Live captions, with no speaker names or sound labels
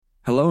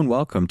Hello and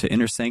welcome to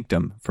Inner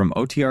Sanctum from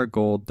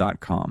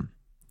OTRGold.com.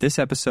 This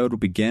episode will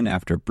begin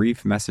after a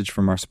brief message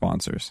from our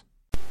sponsors.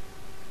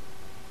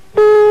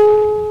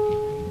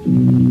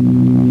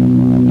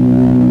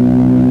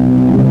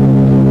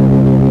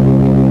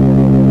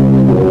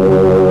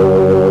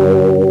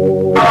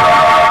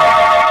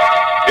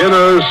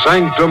 Inner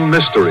Sanctum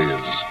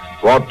Mysteries,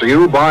 brought to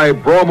you by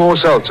Bromo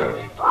Seltzer.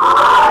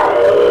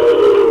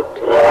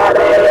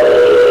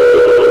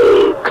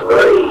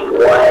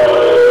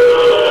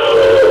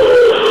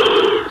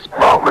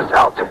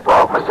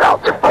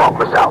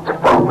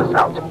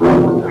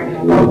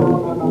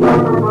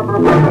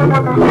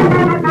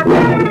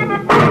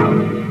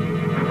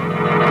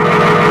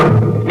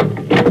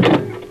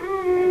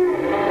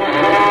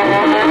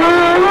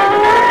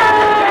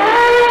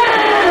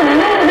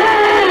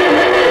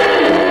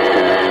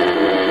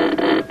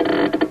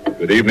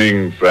 Good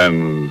evening,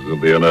 friends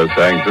of the Inner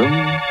Sanctum.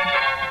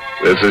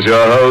 This is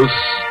your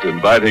host,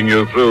 inviting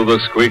you through the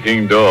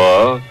squeaking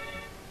door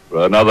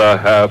for another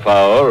half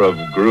hour of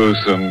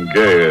gruesome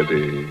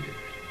gaiety.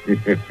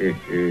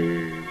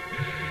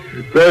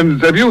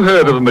 Friends, have you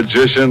heard of a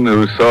magician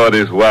who sawed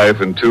his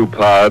wife in two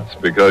parts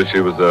because she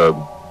was a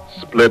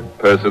split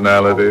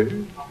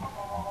personality?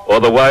 Or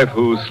the wife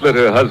who slit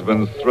her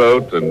husband's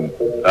throat and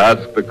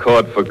asked the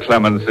court for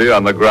clemency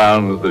on the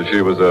grounds that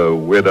she was a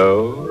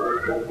widow?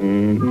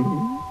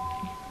 Mm-hmm.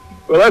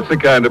 Well, that's the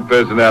kind of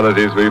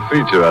personalities we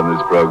feature on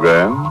this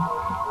program.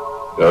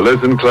 So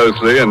listen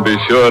closely and be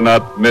sure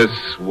not miss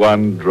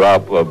one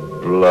drop of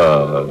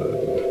blood.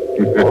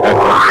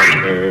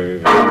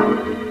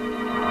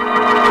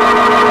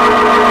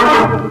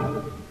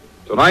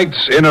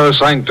 Tonight's Inner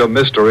Sanctum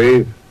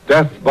mystery,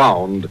 Death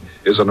Bound,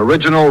 is an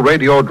original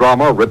radio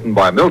drama written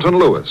by Milton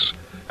Lewis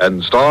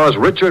and stars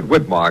Richard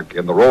Widmark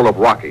in the role of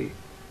Rocky,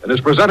 and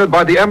is presented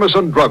by the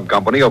Emerson Drug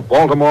Company of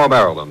Baltimore,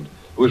 Maryland,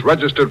 whose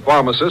registered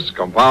pharmacists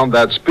compound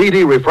that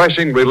speedy,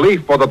 refreshing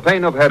relief for the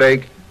pain of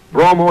headache,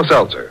 Bromo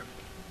Seltzer.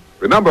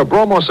 Remember,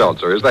 Bromo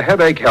Seltzer is the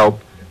headache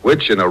help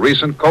which, in a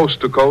recent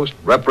coast-to-coast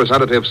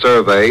representative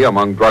survey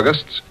among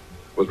druggists,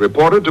 was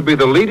reported to be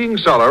the leading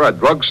seller at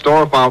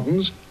drugstore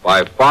fountains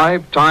by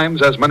 5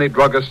 times as many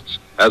druggists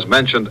as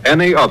mentioned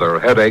any other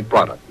headache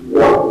product.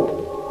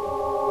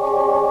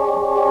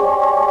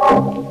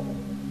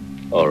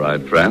 All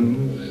right,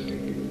 friends.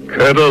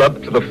 Curdle up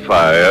to the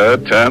fire,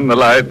 turn the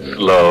lights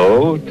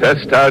low,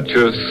 test out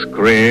your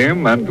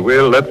scream, and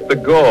we'll let the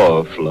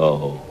gore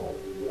flow.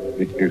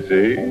 You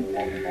see?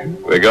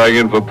 We're going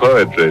in for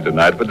poetry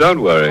tonight, but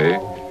don't worry.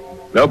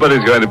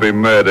 Nobody's going to be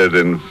murdered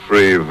in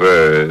free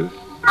verse.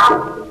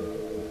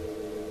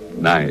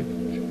 Night.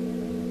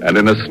 And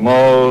in a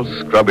small,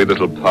 scrubby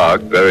little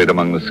park buried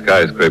among the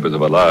skyscrapers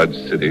of a large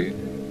city,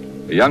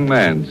 a young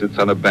man sits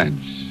on a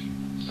bench,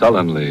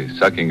 sullenly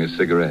sucking a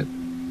cigarette.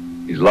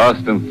 He's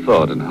lost in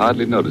thought and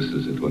hardly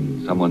notices it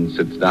when someone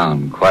sits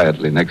down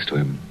quietly next to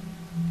him.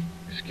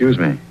 Excuse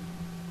me.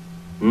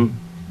 Have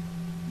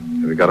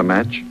you got a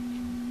match?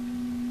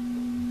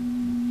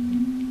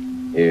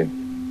 Here.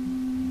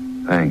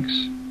 Thanks.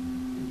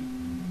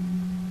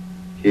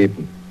 Keep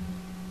 'em.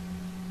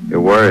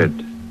 You're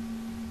worried.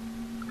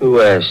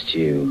 Who asked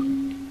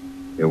you?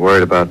 You're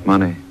worried about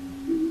money.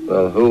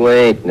 Well, who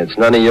ain't? And it's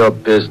none of your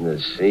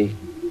business, see?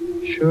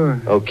 Sure.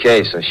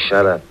 Okay, so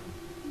shut up.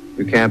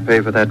 You can't pay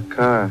for that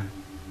car.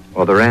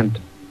 Or the rent.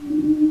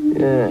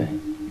 Yeah.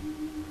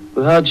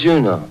 Well, how'd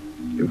you know?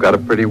 You've got a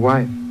pretty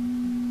wife.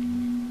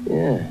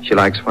 Yeah. She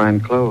likes fine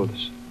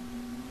clothes.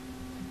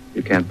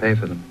 You can't pay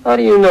for them. How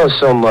do you know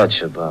so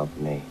much about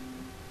me?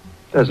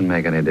 Doesn't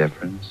make any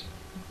difference.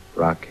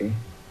 Rocky.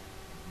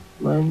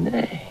 My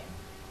name.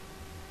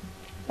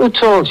 Who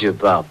told you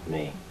about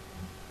me?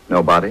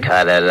 Nobody.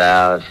 Cut it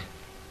out.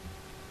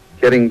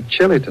 Getting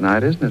chilly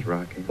tonight, isn't it,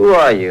 Rocky? Who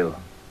are you?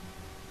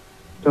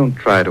 Don't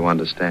try to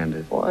understand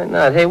it. Why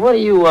not? Hey, what are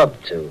you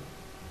up to?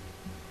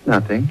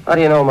 Nothing. How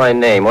do you know my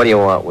name? What do you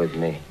want with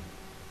me?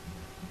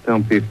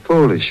 Don't be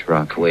foolish,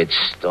 Rocky. Quit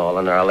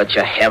stalling or I'll let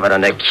you have it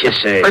on the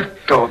kisser.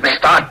 Let go of me.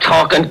 Start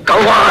talking. Go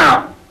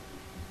on.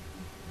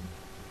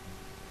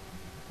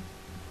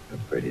 You're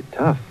pretty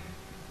tough.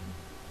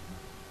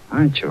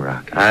 Aren't you,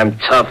 Rocky? I'm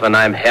tough and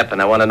I'm hep and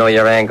I want to know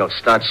your angle.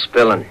 Start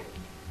spilling.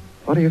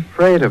 What are you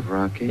afraid of,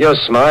 Rocky? You're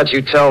smart.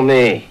 You tell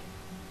me.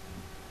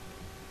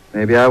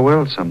 Maybe I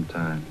will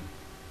sometime.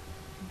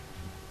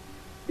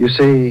 You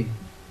see,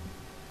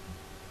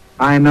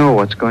 I know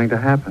what's going to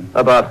happen.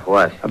 About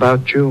what?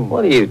 About you.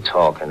 What are you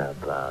talking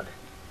about?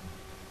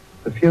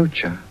 The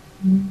future.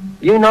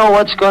 You know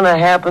what's going to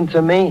happen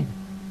to me?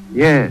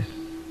 Yes.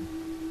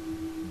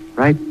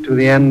 Right to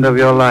the end of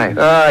your life.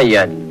 Ah,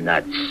 you're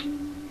nuts.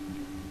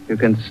 You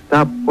can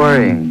stop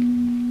worrying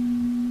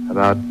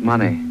about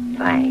money.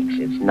 Thanks.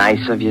 It's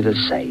nice of you to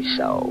say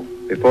so.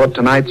 Before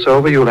tonight's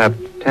over, you'll have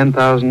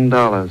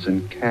 $10,000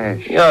 in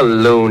cash. You're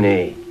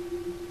loony.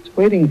 It's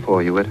waiting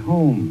for you at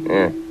home.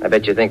 Yeah, I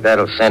bet you think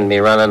that'll send me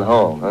running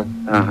home, huh?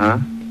 Uh-huh.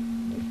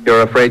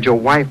 You're afraid your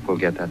wife will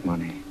get that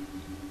money.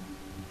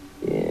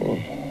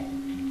 Yeah,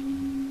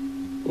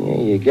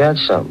 you got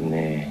something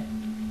there.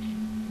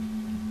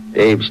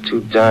 Babe's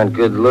too darn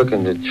good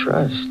looking to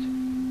trust.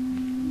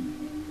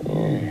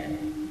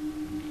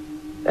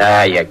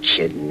 Yeah. You're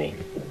kidding me.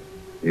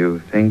 You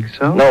think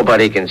so?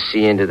 Nobody can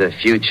see into the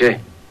future.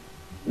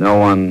 No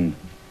one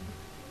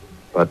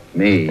but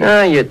me.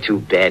 You're too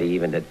bad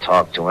even to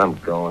talk to. I'm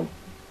going.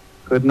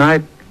 Good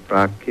night,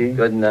 Rocky.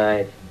 Good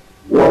night.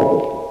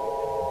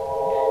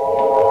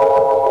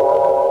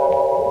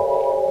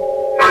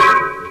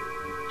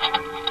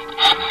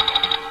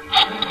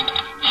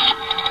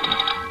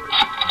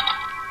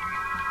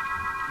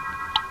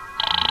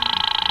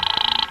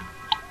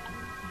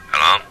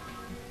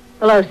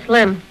 Hello,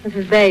 Slim. This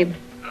is Babe.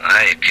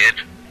 Hi, kid.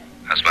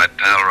 How's my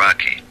pal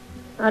Rocky?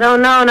 I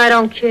don't know and I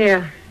don't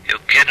care. You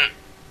kidding?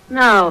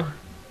 No,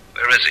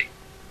 Where is he?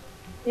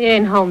 he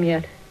ain't home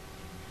yet.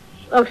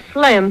 Look,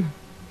 Slim.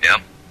 Yeah?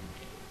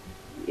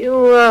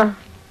 You,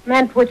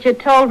 meant what you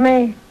told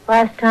me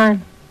last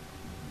time?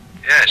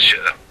 Yeah,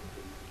 sure.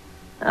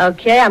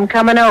 Okay, I'm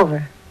coming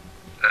over.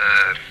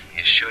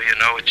 You sure you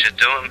know what you're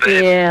doing,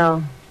 babe?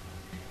 Yeah.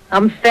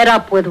 I'm fed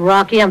up with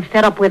Rocky. I'm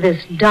fed up with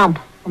his dump.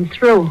 I'm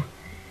through.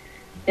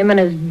 Him and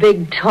his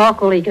big talk,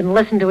 well, he can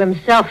listen to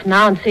himself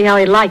now and see how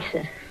he likes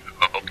it.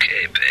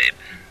 Okay, babe.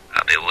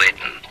 I'll be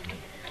waiting.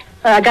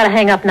 I gotta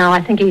hang up now.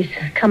 I think he's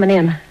coming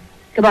in.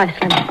 Goodbye,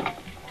 Slim.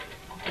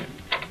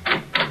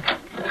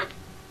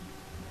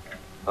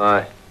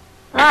 Hi.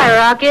 Hi,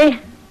 Rocky.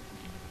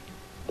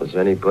 Was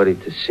anybody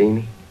to see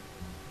me?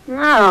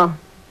 No.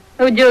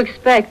 Who'd you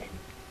expect?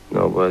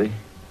 Nobody.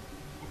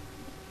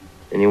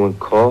 Anyone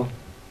call?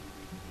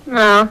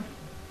 No.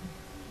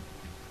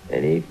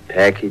 Any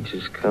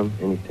packages come?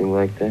 Anything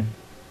like that?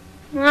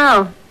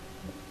 No.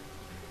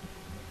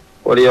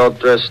 What are you all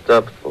dressed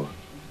up for?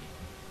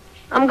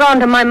 I'm going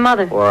to my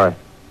mother. Why?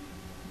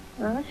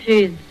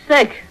 She's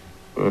sick.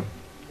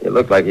 You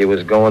look like you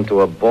was going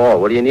to a ball.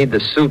 What do you need the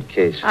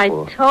suitcase for? I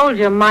told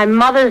you, my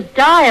mother's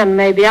dying,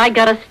 maybe. I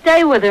gotta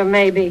stay with her,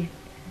 maybe.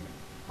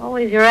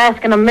 Always you're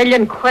asking a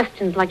million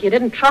questions like you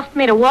didn't trust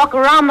me to walk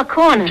around the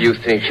corner. If you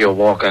think you're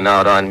walking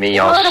out on me,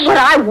 What would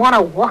I want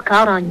to walk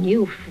out on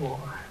you for?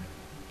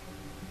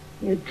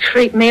 You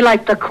treat me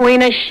like the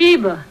Queen of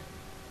Sheba.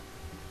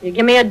 You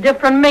give me a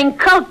different mink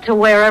coat to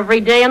wear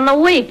every day in the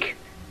week.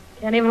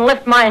 Can't even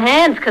lift my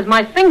hands because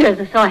my fingers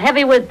are so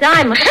heavy with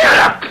diamonds. Shut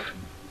up!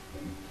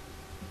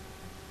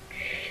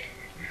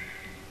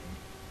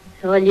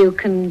 That's all you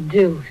can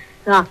do,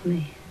 stop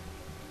me.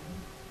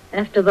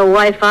 After the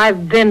wife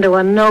I've been to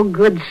a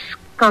no-good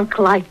skunk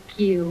like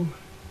you.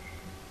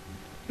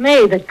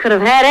 Me that could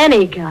have had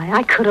any guy.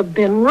 I could have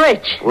been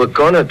rich. We're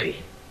gonna be.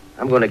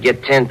 I'm gonna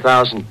get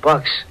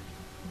 $10,000.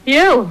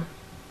 You?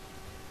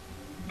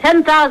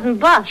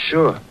 $10,000?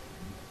 Sure.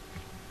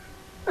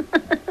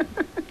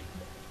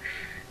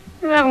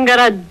 You haven't got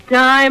a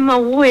dime a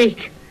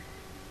week.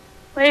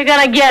 Where you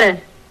gonna get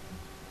it?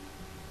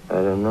 I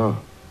don't know.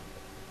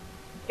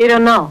 You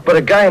don't know? But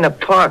a guy in a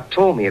park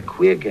told me, a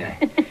queer guy.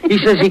 He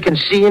says he can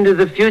see into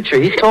the future.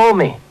 He told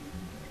me.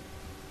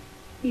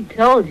 He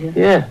told you?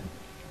 Yeah.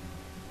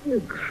 You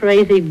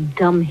crazy,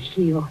 dumb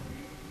heel.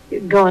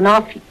 You're going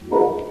off.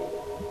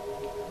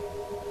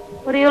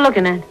 What are you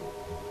looking at?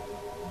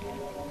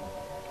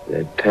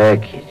 That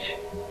package.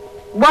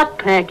 What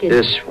package?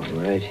 This one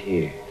right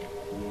here.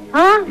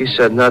 Huh? You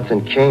said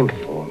nothing came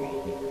for me.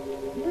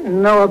 I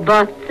didn't know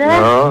about that.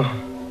 No?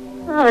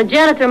 Oh, the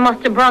janitor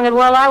must have brung it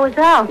while I was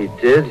out. He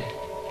did?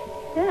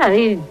 Yeah,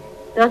 he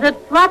does it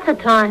lots of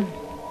times.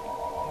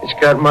 It's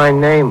got my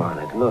name on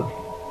it, look.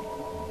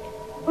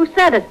 Who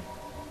said it?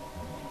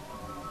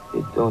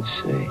 It don't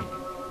say.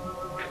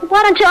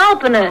 Why don't you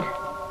open it?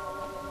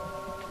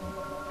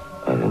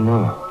 I don't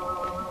know.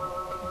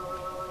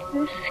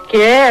 You're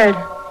scared.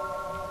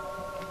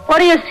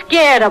 What are you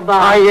scared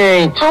about? I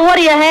ain't. Well, what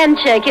are you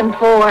handshaking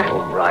for?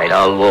 All right,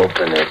 I'll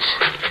open it.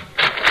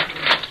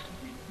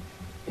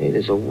 Hey,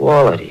 there's a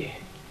wallet here.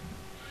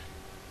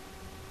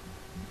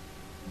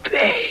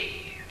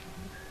 Babe.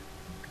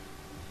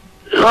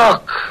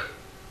 Look.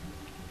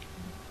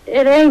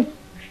 It ain't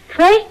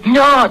fake?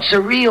 No, it's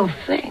a real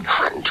thing.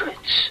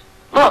 Hundreds.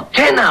 Look,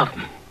 10 of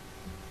them.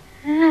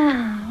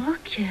 Yeah,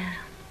 look at 'em.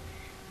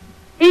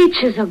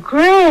 Each is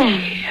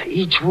 $1,000. Yeah,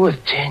 each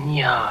worth 10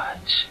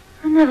 yards.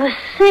 I've never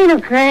seen a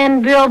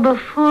grand bill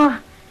before.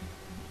 A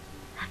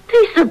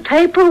piece of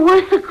paper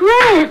worth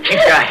 $1,000. Keep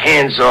your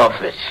hands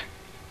off it.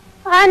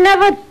 I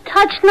never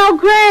touched no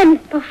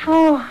grand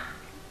before.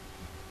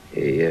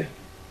 Hey,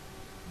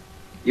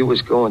 you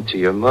was going to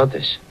your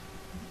mother's.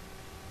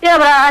 Yeah,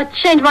 but I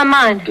changed my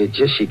mind. Did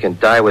you? She can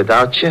die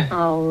without you?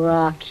 Oh,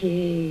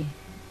 Rocky.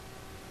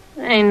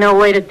 There ain't no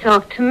way to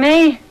talk to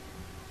me.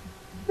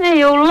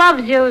 Me who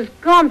loves you, who's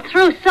gone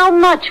through so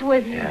much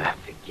with you. Yeah,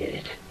 forget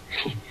it.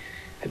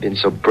 I've been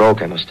so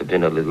broke, I must have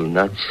been a little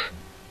nuts.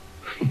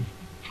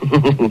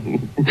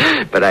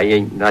 But I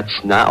ain't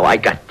nuts now. I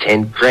got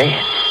 10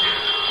 grand.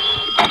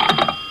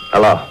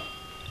 Hello?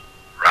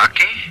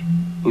 Rocky?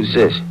 Who's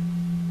this?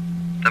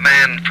 The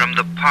man from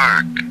the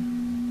park.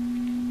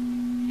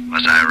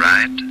 Was I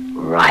right?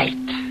 Right.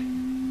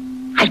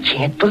 I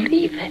can't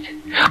believe it.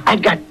 I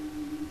got...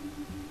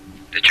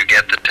 Did you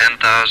get the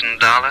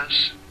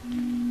 $10,000?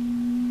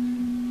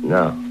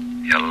 No.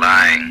 You're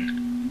lying.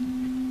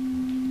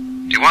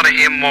 Do you want to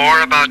hear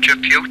more about your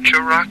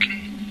future,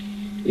 Rocky?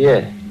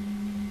 Yeah.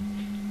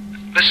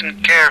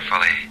 Listen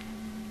carefully.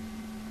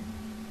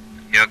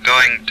 You're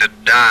going to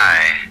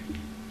die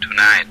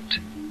tonight.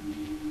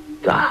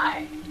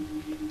 Die.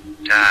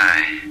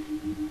 Die.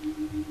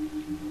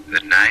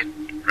 Good night,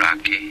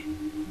 Rocky.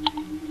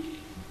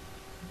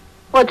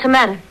 What's the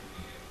matter?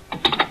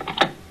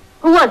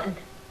 Who was it?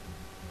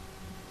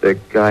 The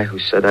guy who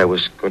said I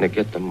was going to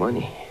get the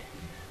money.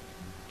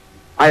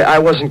 I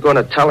wasn't going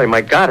to tell him I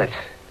got it.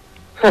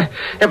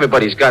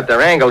 Everybody's got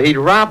their angle. He'd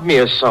robbed me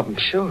or something,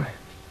 sure.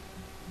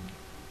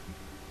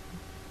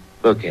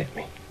 Look at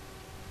me.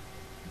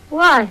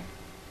 Why?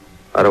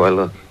 How do I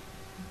look?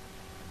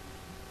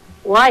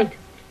 White.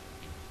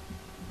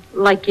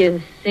 Like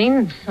you've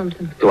seen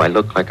something. Do I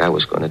look like I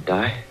was going to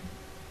die?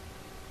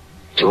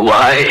 Do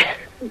I?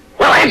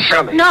 Well,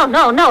 answer me. No,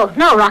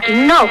 Rocky,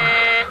 no.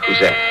 Who's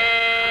that?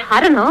 I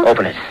don't know.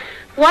 Open it.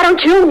 Why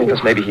don't you?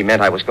 Because maybe he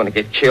meant I was going to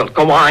get killed.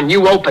 Go on,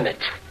 you open it.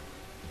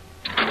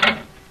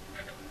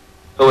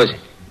 Who is it?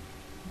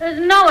 There's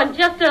no one,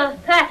 just a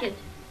package.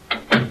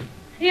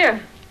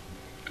 Here.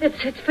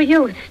 It's for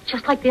you. It's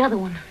just like the other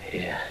one.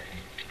 Yeah.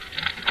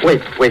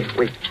 Wait a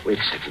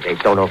second, Dave.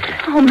 Don't open it.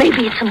 Oh,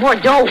 maybe it's some more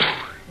dough.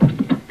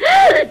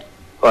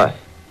 What?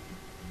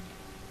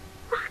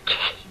 Rocky.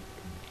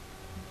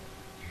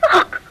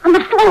 Look, on the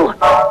floor.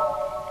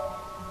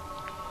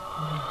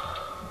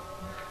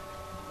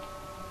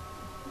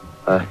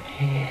 A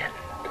hand.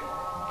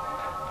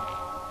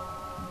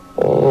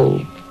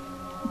 All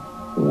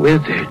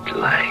withered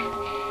like.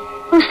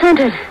 Who sent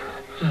it?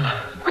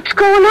 What's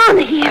going on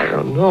here? I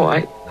don't know.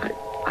 I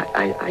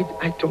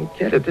don't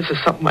get it. This is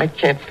something I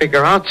can't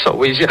figure out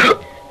so easy.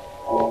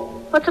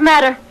 What's the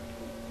matter?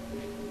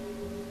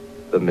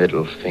 The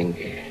middle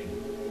finger.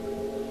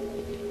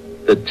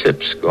 The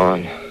tip's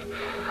gone.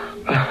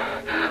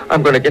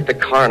 I'm going to get the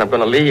car and I'm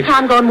going to leave.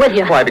 I'm going with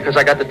you. Why? Because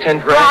I got the 10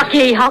 grand?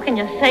 Rocky, how can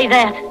you say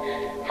that?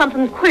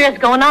 Something queer's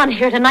going on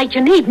here tonight.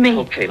 You need me.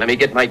 Okay, let me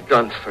get my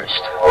gun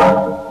first.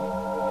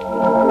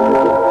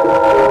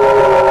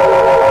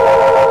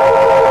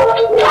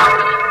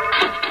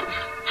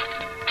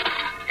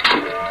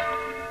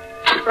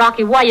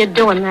 Rocky, why you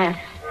doing that?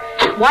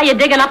 Why you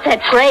digging up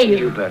that grave?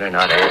 You better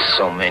not ask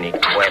so many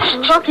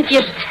questions. Look, if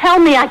you tell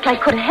me, I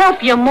could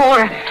help you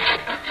more.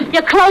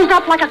 You close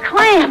up like a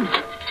clam.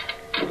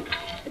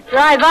 You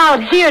drive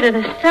out here to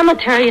the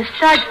cemetery, you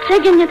start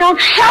digging, you don't...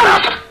 Shut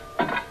up!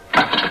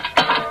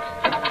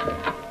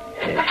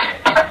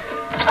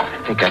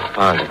 I think I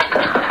found it.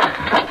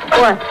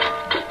 What?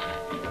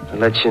 I'll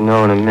let you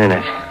know in a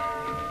minute.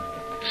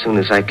 As soon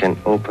as I can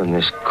open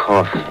this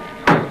coffin.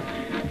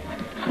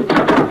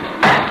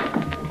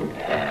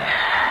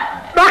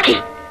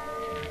 Rocky!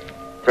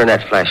 Turn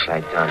that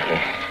flashlight down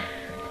here.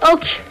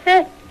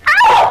 Okay.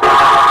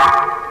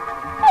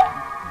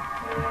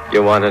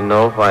 You want to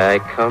know why I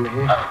come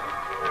here?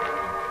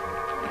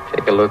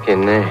 Take a look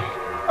in there.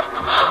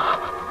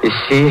 You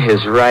see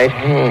his right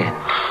hand?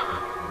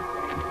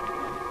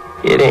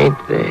 It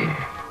ain't there.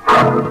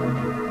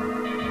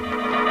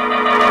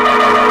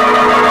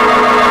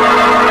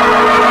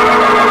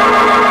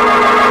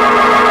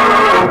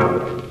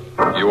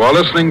 You are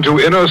listening to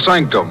Inner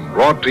Sanctum,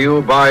 brought to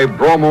you by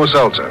Bromo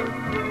Seltzer.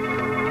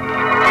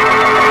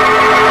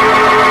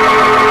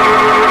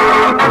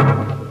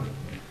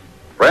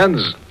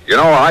 Friends, you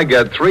know, I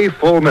get 3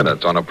 full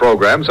minutes on a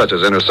program such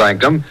as Inner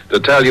Sanctum to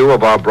tell you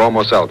about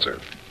Bromo Seltzer.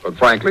 But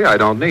frankly, I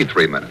don't need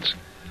 3 minutes.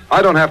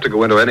 I don't have to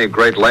go into any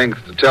great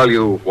length to tell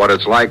you what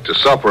it's like to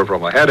suffer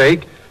from a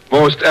headache.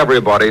 Most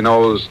everybody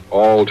knows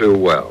all too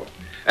well.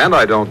 And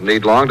I don't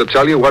need long to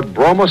tell you what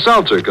Bromo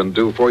Seltzer can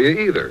do for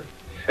you either.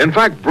 In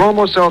fact,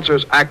 Bromo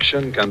Seltzer's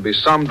action can be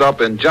summed up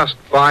in just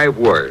 5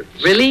 words.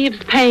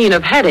 Relieves pain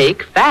of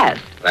headache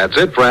fast. That's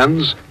it,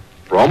 friends.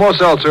 Bromo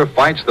Seltzer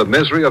fights the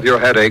misery of your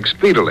headache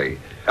speedily.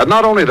 And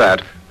not only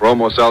that,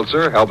 Bromo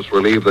Seltzer helps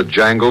relieve the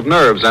jangled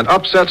nerves and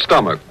upset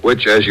stomach,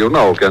 which, as you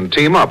know, can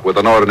team up with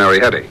an ordinary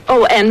headache.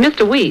 Oh, and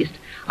Mr. Wiest,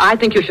 I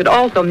think you should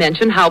also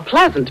mention how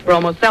pleasant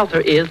Bromo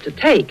Seltzer is to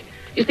take.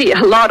 You see, a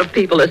lot of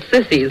people are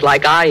sissies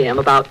like I am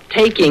about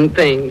taking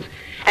things.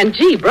 And,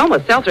 gee, Bromo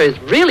Seltzer is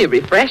really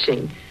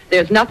refreshing.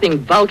 There's nothing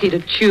bulky to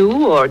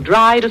chew or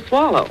dry to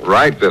swallow.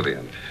 Right,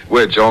 Vivian.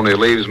 Which only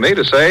leaves me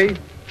to say,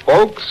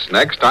 folks,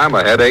 next time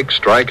a headache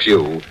strikes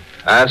you,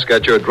 ask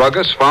at your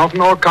druggist,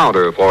 fountain, or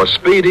counter for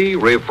speedy,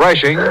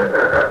 refreshing...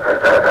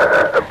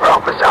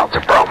 Bromo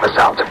Seltzer, Bromo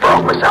Seltzer,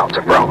 Bromo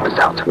Seltzer, Bromo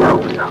Seltzer,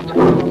 Bromo Seltzer.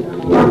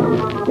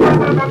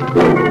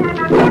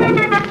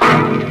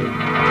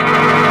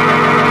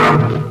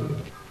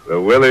 The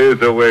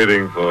Willies are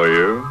waiting for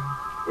you.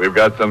 We've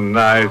got some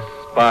nice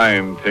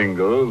spine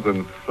tingles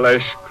and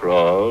flesh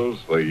crawls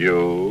for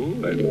you,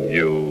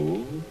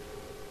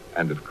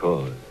 and of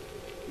course,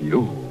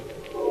 you.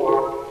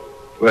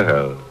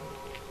 Well,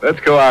 let's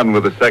go on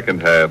with the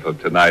second half of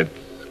tonight's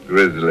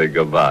grisly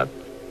gavotte.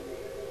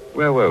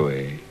 Where were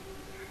we?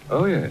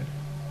 Oh, yes.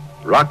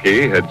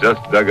 Rocky had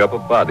just dug up a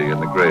body in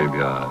the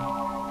graveyard.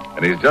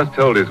 And he's just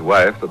told his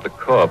wife that the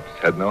corpse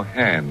had no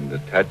hand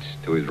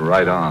attached to his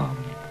right arm.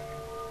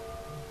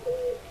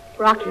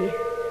 Rocky,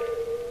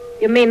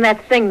 you mean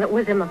that thing that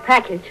was in the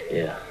package?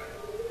 Yeah.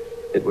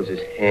 It was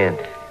his hand.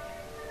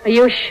 Are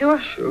you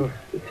sure? Sure.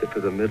 The tip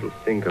of the middle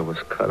finger was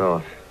cut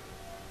off.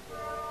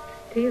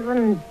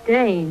 Stephen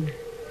Dane.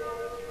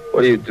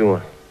 What are you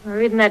doing? I'm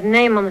reading that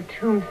name on the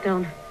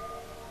tombstone.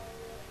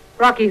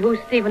 Rocky, who's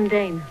Stephen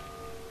Dane?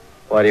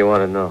 Why do you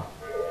want to know?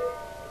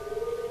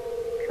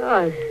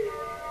 Because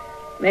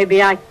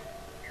maybe I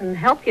can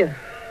help you.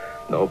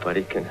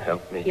 Nobody can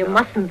help me. You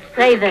mustn't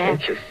say that.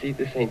 Can't you see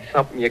this ain't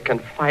something you can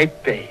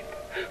fight, babe?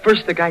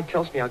 First, the guy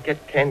tells me I'll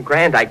get 10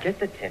 grand. I get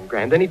the 10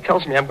 grand. Then he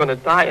tells me I'm going to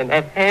die, and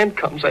that hand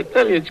comes. I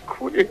tell you, it's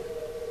quick.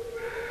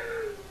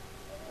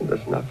 And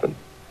there's nothing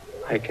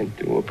I can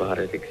do about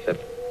it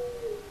except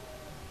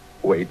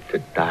wait to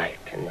die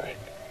tonight.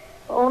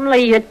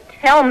 Only you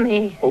tell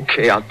me.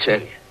 Okay, I'll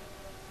tell you.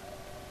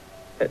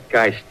 That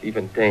guy,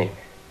 Stephen Dane.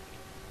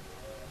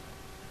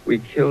 We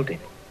killed him.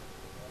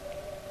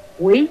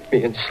 We?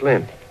 Me and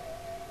Slim.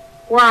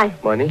 Why?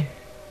 Money?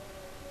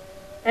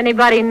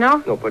 Anybody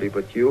know? Nobody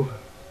but you.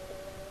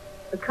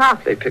 The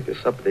cops. They picked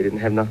us up, but they didn't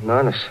have nothing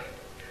on us.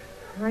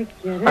 I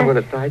get it. I'm going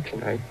to die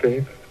tonight,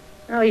 babe.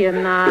 No, you're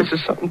not. This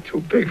is something too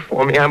big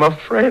for me. I'm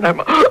afraid.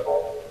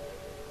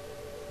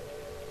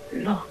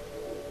 Look.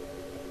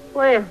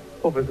 Where?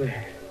 Over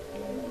there.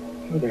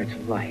 Oh, that's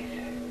light.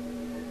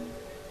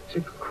 It's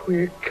a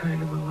queer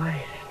kind of a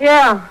light.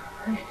 Yeah,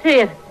 I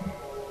see it.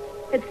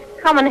 It's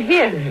coming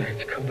here. Yeah,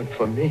 it's coming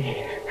for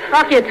me.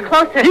 Rocky, it's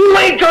closer. You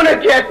ain't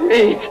gonna get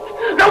me.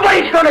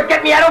 Nobody's gonna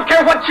get me. I don't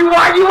care what you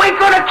are. You ain't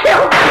gonna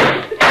kill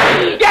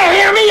me. You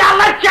hear me? I'll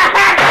let you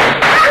have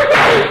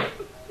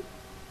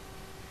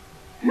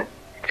it.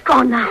 It's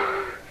gone now.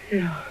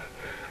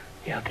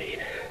 Yeah, babe.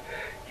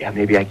 Yeah,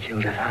 maybe I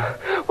killed it, huh?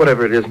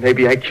 Whatever it is,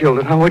 maybe I killed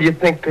it, huh? What do you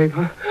think, babe,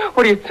 huh?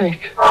 What do you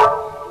think?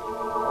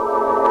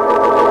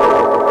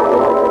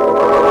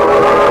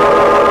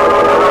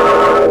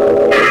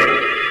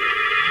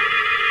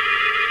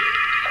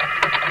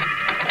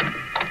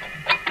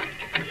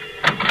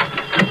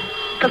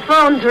 The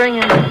phone's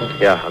ringing.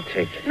 Yeah, I'll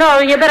take it. No,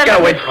 you better... Get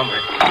away from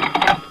it.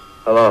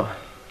 Hello?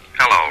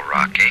 Hello,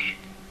 Rocky.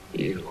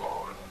 You.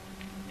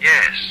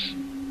 Yes.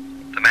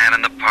 The man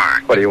in the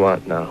park. What do you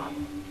want now?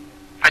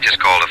 I just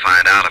called to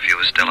find out if you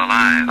were still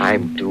alive.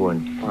 I'm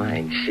doing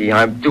fine. See,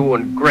 I'm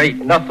doing great.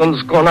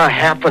 Nothing's gonna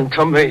happen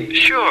to me.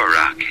 Sure,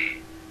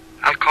 Rocky.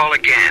 I'll call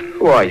again.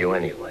 Who are you,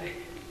 anyway?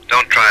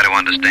 Don't try to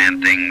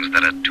understand things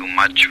that are too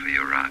much for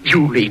you, Rocky.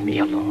 You leave me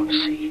alone,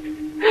 see?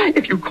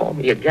 If you call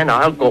me again,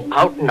 I'll go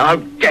out and I'll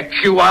get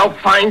you. I'll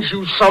find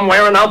you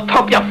somewhere and I'll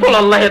pump you full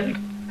of lead.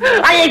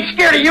 I ain't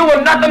scared of you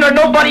or nothing or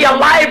nobody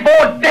alive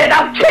or dead.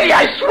 I'll kill you,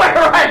 I swear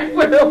I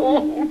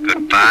will.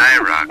 Goodbye,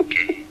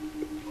 Rocky.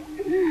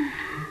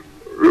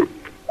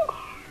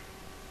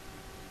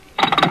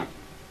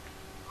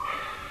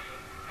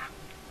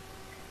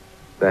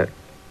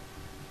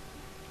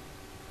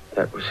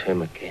 That was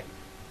him again.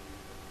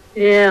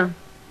 Yeah.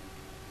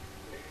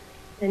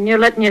 And you're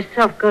letting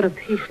yourself go to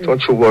pieces.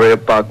 Don't you worry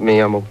about me.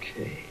 I'm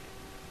okay.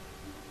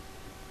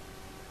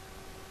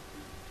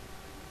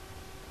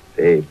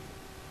 Babe.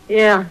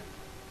 Yeah.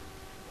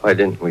 Why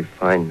didn't we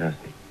find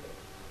nothing?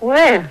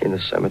 Where? In the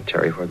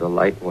cemetery where the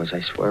light was.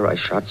 I swear I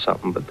shot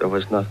something, but there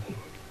was nothing.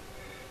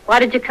 Why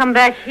did you come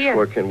back here?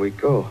 Where can we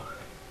go?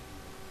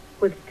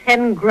 With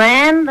 10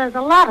 grand, there's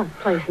a lot of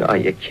places. No,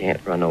 you can't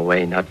run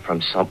away, not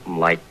from something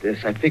like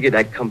this. I figured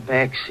I'd come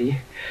back, see?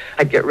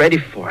 I'd get ready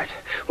for it.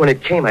 When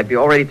it came, I'd be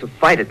all ready to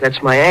fight it.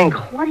 That's my angle.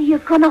 What are you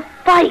gonna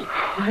fight?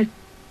 I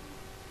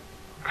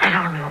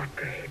don't know,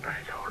 babe.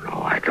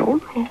 I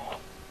don't know.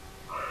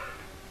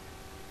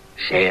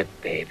 Say it,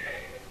 babe.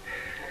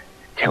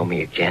 Tell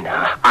me again,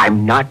 huh?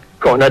 I'm not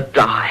gonna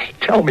die.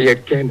 Tell me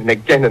again and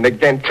again and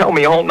again. Tell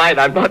me all night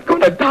I'm not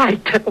gonna die.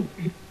 Tell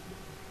me.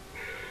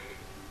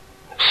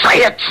 Say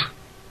it!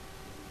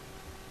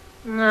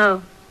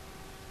 No.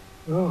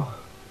 No.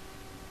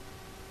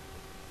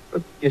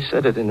 But you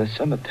said it in the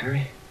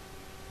cemetery.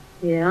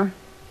 Yeah?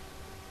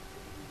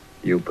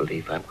 You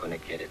believe I'm gonna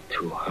get it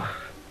too, huh?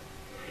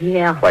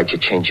 Yeah. Why'd you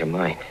change your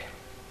mind?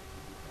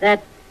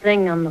 That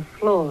thing on the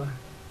floor.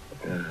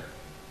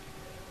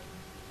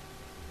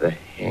 The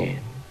hand.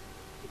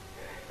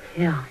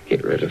 Yeah.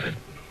 Get rid of it.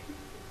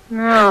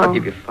 No. I'll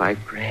give you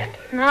 $5 grand.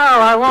 No,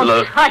 I won't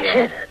Look touch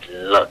at it.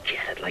 Look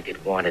at it like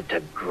it wanted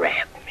to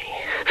grab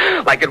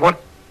me. Like it want...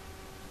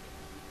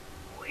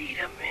 Wait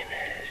a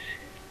minute.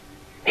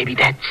 Maybe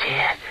that's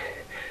it.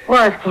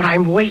 What? What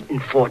I'm waiting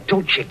for.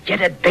 Don't you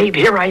get it, babe?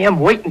 Here I am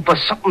waiting for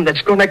something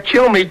that's gonna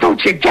kill me.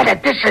 Don't you get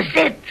it? This is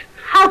it.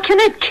 How can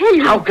it kill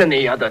you? How can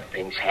the other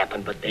things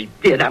happen? But they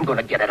did. I'm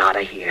gonna get it out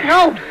of here.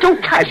 No,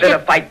 don't touch I bet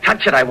it. if I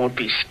touch it, I won't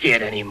be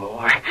scared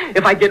anymore.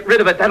 If I get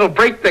rid of it, that'll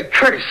break the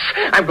curse.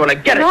 I'm gonna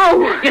get it.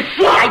 No. You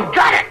see, I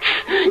got it.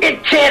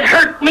 It can't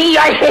hurt me.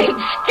 I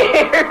ain't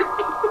scared.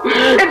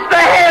 It's the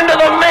hand of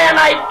the man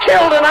I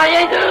killed, and I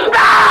ain't...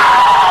 No!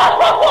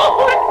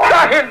 It's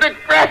trying to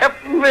grab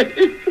me. me.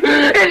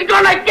 He's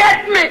gonna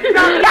get me.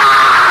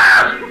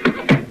 Ah!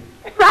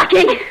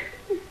 Rocky!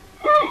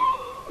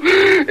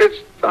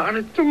 It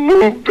started to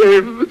move,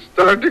 babe. It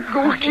started to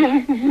go. Rocky.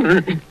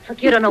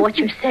 Look, you don't know what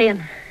you're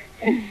saying.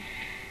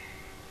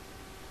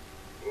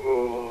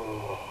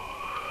 Oh.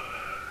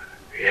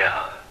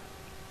 Yeah.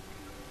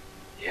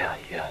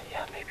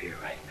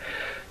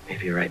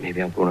 Maybe you're right.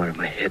 Maybe I'm going out of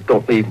my head.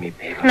 Don't leave me,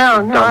 babe.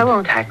 No, I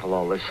won't. Tackle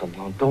all this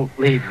alone. Don't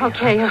leave me.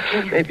 Okay.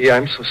 Maybe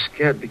I'm so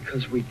scared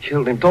because we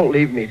killed him. Don't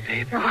leave me,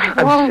 babe. No, I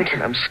I'm won't. sick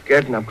and I'm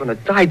scared and I'm going to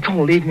die.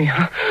 Don't leave me,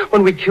 huh?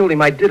 When we killed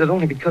him, I did it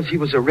only because he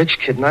was a rich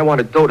kid and I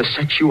wanted dough to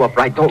set you up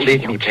right. Don't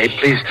leave me, babe.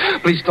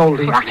 Please don't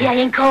leave Rocky, me. I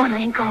ain't going.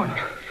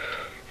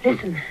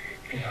 Listen,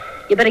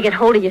 you better get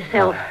hold of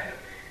yourself.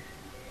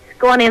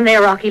 Go on in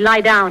there, Rocky.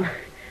 Lie down.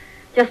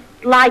 Just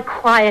lie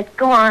quiet.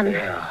 Go on.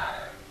 Yeah,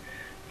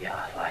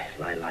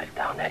 lie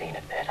down. That ain't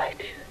a bad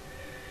idea.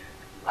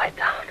 Lie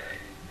down.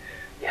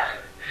 Yeah,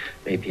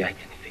 maybe I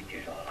can figure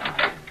it all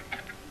out.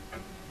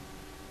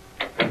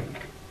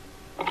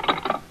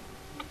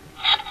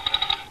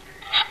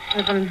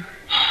 7,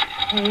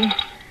 8,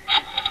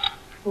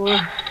 4,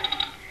 5.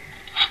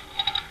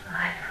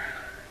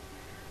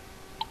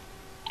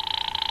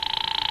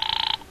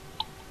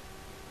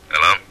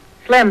 Hello?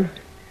 Slim,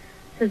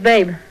 this is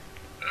Babe.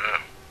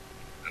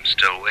 I'm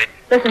still waiting.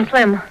 Listen,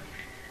 Slim,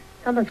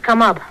 something's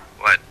come up.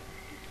 What?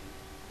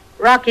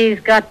 Rocky's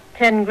got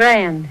 10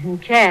 grand in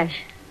cash.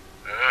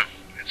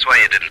 That's why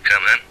you didn't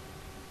come in.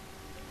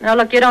 Now,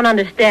 look, you don't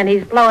understand.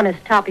 He's blowing his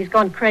top. He's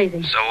going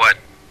crazy. So what?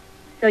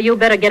 So you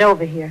better get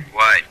over here.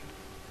 Why?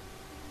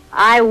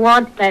 I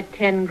want that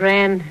 10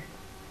 grand.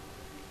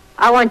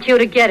 I want you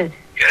to get it.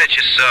 Get it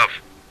yourself.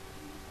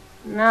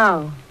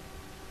 No.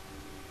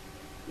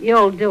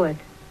 You'll do it.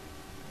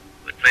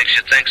 What makes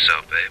you think so,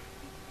 babe?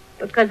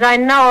 Because I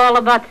know all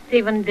about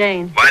Stephen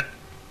Dane. What?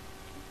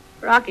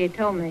 Rocky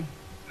told me.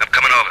 I'm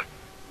coming over.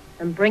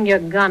 And bring your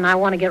gun. I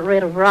want to get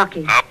rid of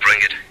Rocky. I'll bring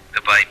it.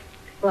 Goodbye.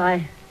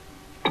 Bye.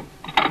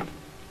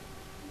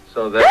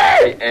 So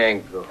that's the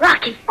angle.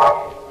 Rocky!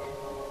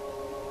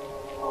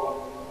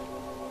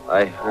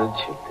 I heard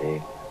you,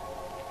 babe.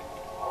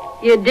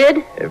 You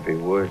did? Every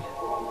word.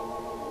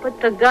 Put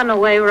the gun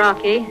away,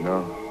 Rocky.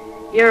 No,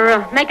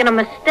 You're making a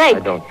mistake. I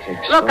don't think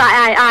so. Look,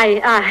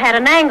 I had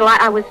an angle.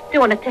 I was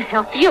doing it to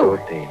help you. Sure,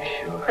 babe,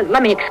 sure.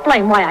 Let me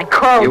explain why I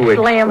called You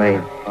Slim.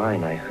 explained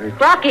fine, I heard you.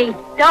 Rocky,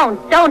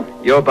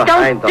 don't. You're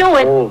behind don't the do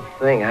it. whole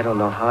thing. I don't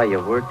know how you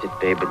worked it,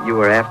 babe, but you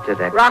were after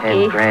that Rocky.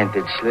 10 grand.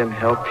 Did Slim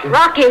help you?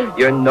 Rocky!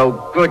 You're no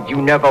good. You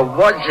never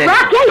was any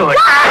Rocky! good.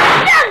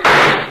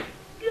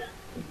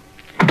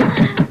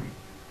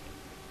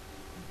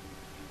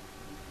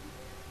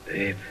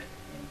 Babe.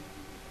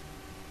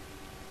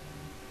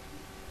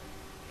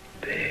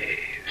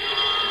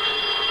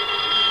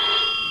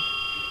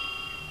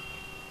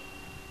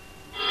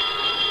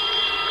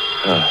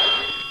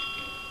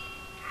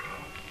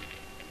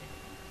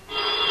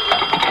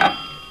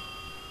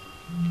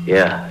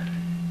 Yeah.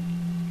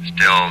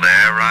 Still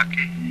there,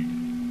 Rocky?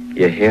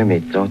 You hear me,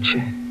 don't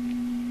you?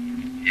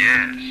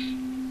 Yes.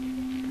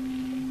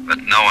 But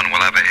no one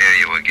will ever hear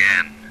you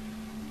again.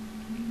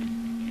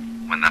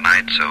 When the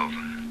night's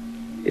over.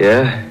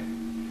 Yeah?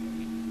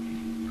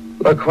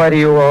 Look, why do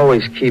you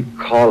always keep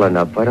calling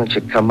up? Why don't you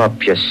come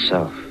up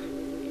yourself?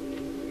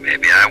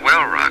 Maybe I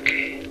will,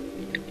 Rocky.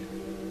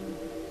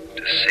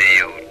 To see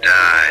you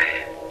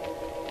die.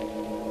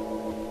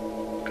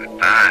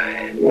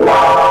 Goodbye.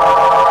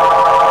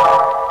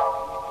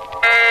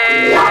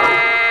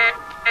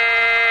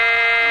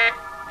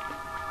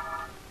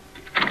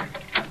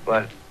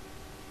 What?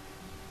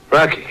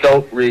 Rocky.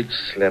 Don't reach,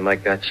 Slim. I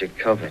got you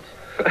covered.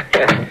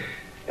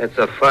 That's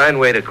a fine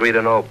way to greet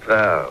an old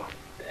pal.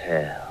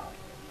 Hell.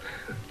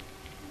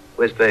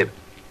 Where's Babe?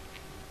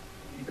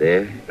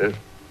 There? Huh?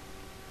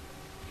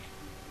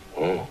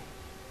 Oh.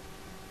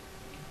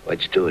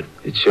 Why'd you do it?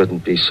 It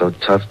shouldn't be so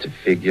tough to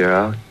figure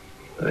out.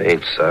 I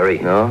ain't sorry.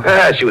 No?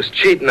 Ah, she was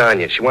cheating on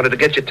you. She wanted to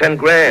get you 10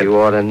 grand. You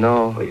ought to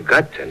know. Well, you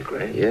got 10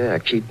 grand. Yeah,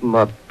 keep 'em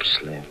up,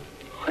 Slim.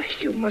 Why,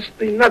 you must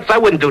be nuts. I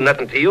wouldn't do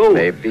nothing to you.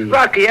 Maybe.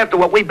 Rocky, after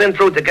what we've been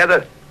through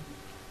together.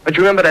 But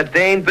you remember that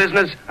Dane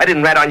business? I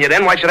didn't rat on you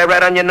then. Why should I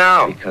rat on you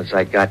now? Because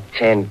I got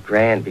 10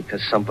 grand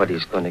because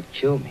somebody's going to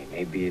kill me.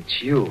 Maybe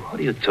it's you. What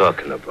are you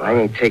talking about? I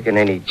ain't taking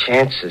any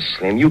chances,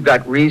 Slim. You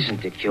got reason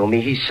to kill me.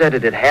 He said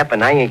it'd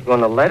happen. I ain't going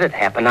to let it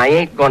happen. I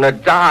ain't going to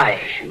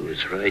die. She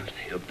was right.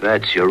 Your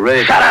bet's your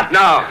race. Shut up!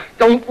 No.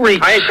 Don't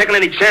reach. I ain't taking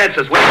any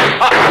chances. Wait.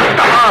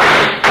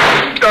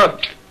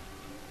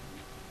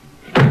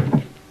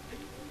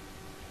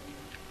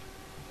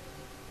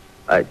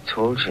 I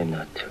told you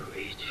not to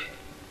reach.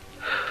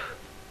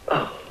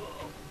 Oh.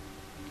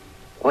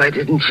 Why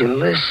didn't you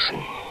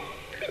listen?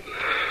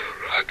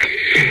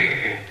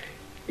 Rocky.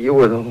 You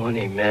were the one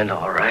he meant,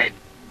 all right.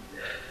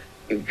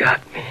 You got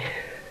me.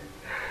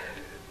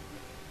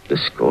 The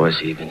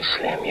score's even,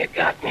 Slim. You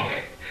got me.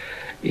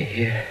 You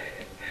hear?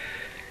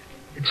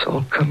 It's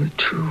all coming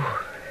true.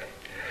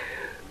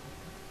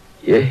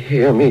 You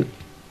hear me,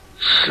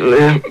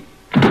 Slim?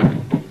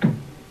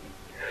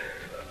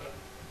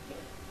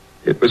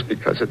 It was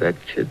because of that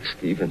kid,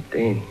 Stephen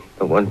Dane.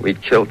 The one we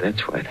killed.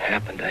 That's why it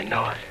happened. I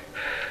know it.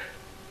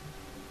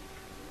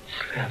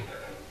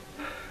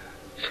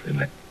 Slim,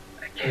 I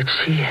can't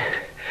see it.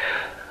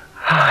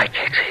 Oh, I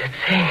can't see a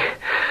thing.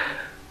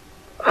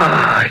 Oh,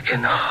 I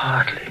can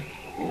hardly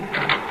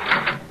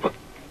move.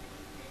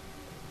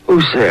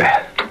 Who's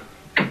there?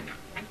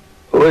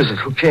 Who is it?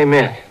 Who came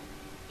in?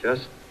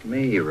 Just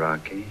me,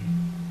 Rocky.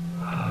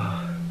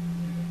 Oh,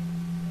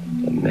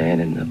 the man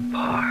in the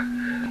park.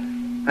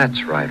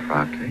 That's right,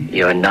 Rocky.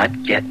 You're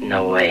not getting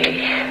away.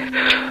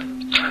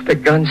 The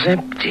gun's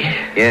empty.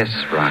 Yes,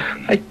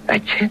 Rocky. I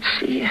can't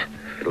see it.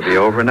 It'll be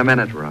over in a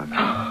minute, Rocky.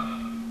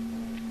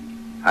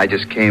 I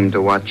just came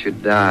to watch you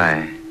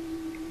die.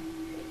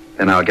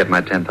 Then I'll get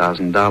my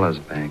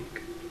 $10,000 back.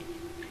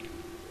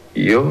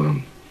 Your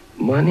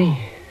money?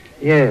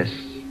 Yes.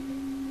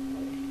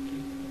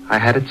 I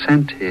had it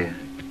sent here.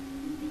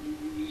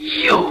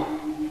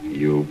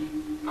 You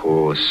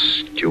poor,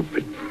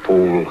 stupid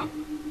fool.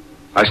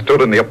 I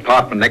stood in the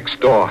apartment next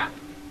door.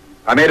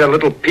 I made a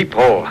little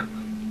peephole.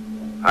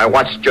 I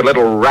watched your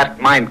little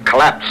rat mind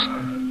collapse.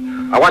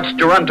 I watched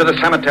you run to the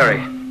cemetery.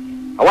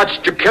 I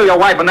watched you kill your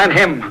wife and then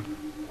him.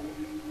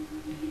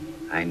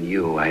 I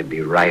knew I'd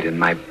be right in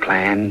my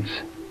plans.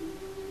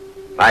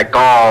 Like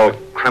all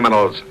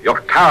criminals,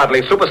 you're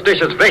cowardly,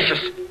 superstitious,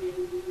 vicious.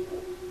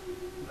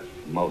 But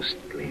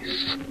mostly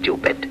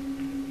stupid.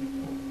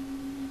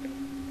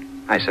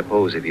 I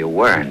suppose if you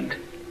weren't,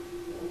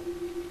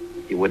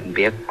 you wouldn't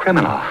be a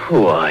criminal.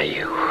 Who are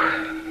you?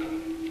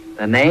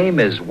 The name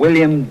is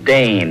William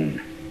Dane.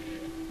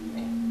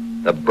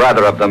 The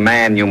brother of the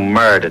man you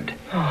murdered.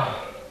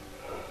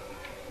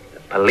 The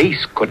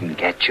police couldn't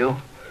get you.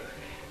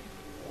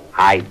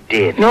 I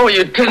did. No,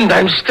 you didn't.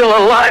 I'm still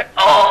alive.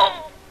 Oh.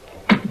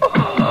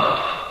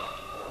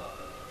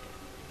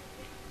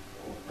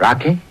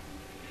 Rocky?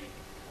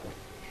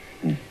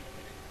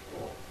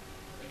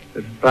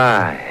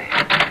 Goodbye,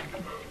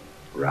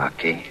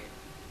 Rocky.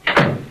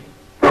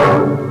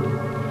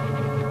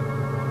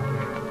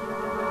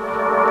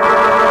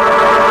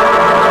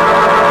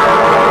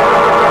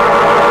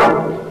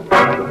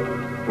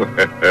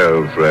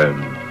 Well, friend,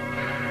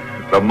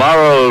 the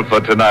moral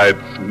for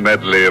tonight's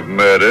medley of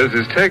murders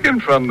is taken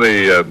from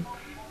the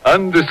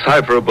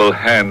undecipherable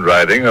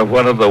handwriting of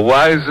one of the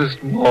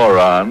wisest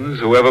morons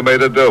who ever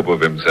made a dope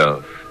of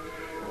himself.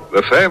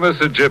 The famous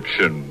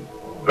Egyptian,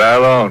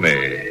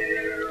 Baloney,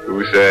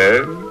 who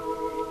said,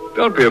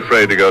 "Don't be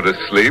afraid to go to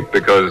sleep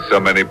because so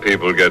many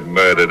people get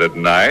murdered at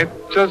night.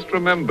 Just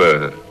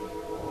remember,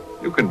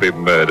 you can be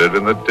murdered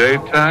in the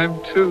daytime,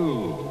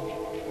 too."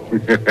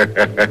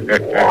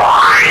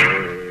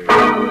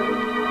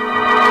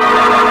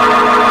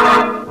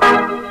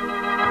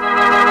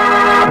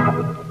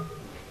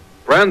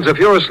 Friends, if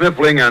you're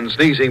sniffling and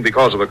sneezing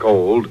because of a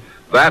cold,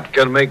 that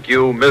can make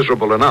you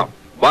miserable enough.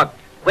 But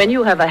when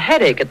you have a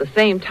headache at the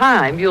same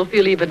time, you'll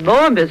feel even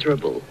more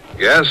miserable.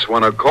 yes,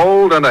 when a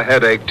cold and a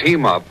headache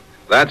team up,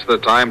 that's the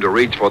time to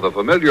reach for the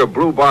familiar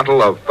blue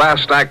bottle of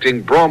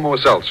fast-acting Bromo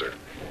Seltzer.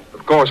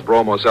 Of course,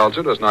 Bromo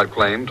Seltzer does not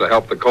claim to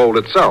help the cold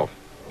itself.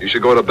 You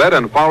should go to bed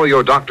and follow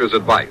your doctor's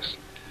advice.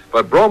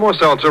 But Bromo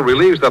Seltzer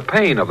relieves the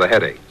pain of the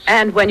headaches.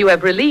 And when you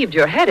have relieved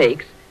your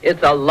headaches,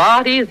 it's a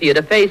lot easier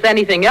to face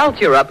anything else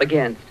you're up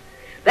against.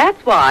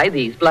 That's why,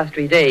 these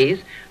blustery days,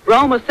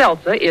 Bromo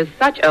Seltzer is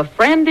such a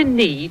friend in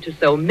need to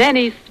so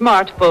many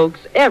smart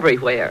folks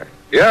everywhere.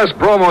 Yes,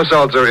 Bromo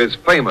Seltzer is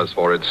famous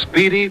for its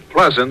speedy,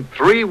 pleasant,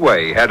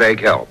 three-way headache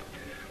help.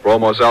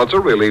 Bromo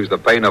Seltzer relieves the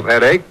pain of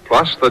headache,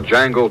 plus the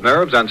jangled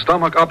nerves and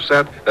stomach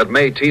upset that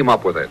may team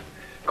up with it.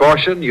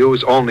 Caution,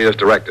 use only as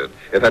directed.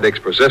 If headaches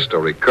persist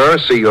or recur,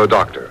 see your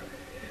doctor.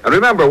 And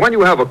remember, when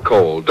you have a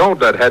cold, don't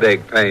let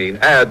headache pain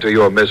add to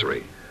your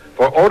misery.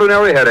 For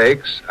ordinary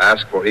headaches,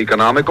 ask for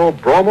economical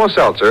Bromo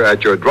Seltzer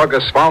at your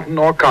druggist's fountain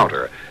or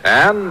counter.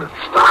 And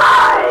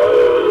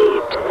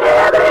Fight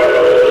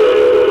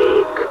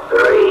headache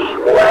 3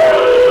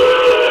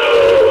 ways.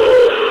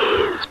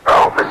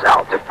 Bromo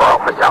Seltzer,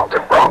 Bromo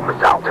Seltzer, Bromo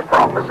Seltzer,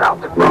 Bromo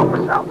Seltzer,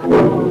 Bromo Seltzer.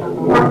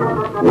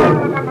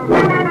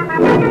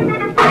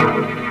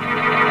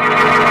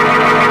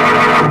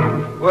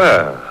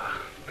 Well,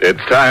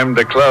 it's time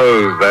to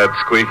close that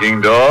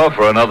squeaking door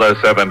for another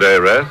 7-day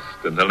rest.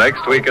 Until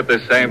next week at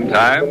this same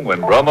time, when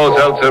Bromo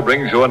Seltzer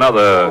brings you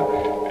another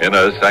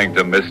Inner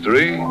Sanctum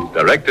Mystery,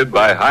 directed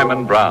by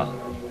Hyman Brown.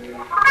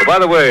 Oh, by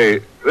the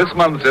way, this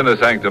month's Inner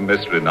Sanctum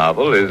Mystery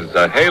novel is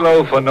A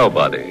Halo for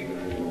Nobody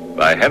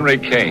by Henry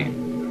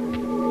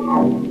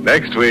Kane.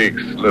 Next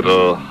week's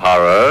little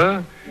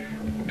horror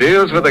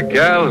deals with a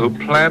gal who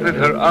planted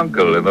her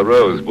uncle in the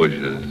rose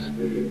bushes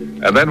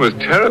and then was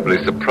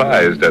terribly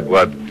surprised at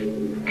what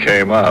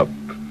came up.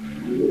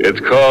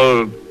 It's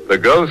called The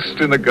Ghost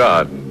in the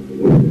Garden.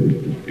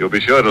 You'll be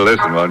sure to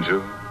listen, won't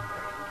you?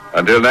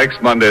 Until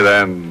next Monday,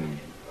 then,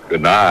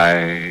 good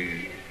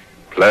night.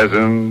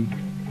 Pleasant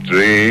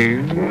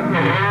dreams.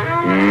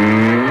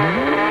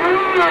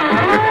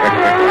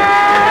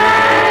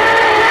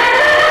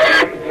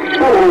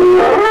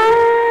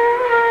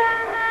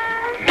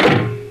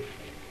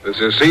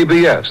 This is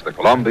CBS, the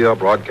Columbia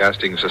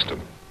Broadcasting System.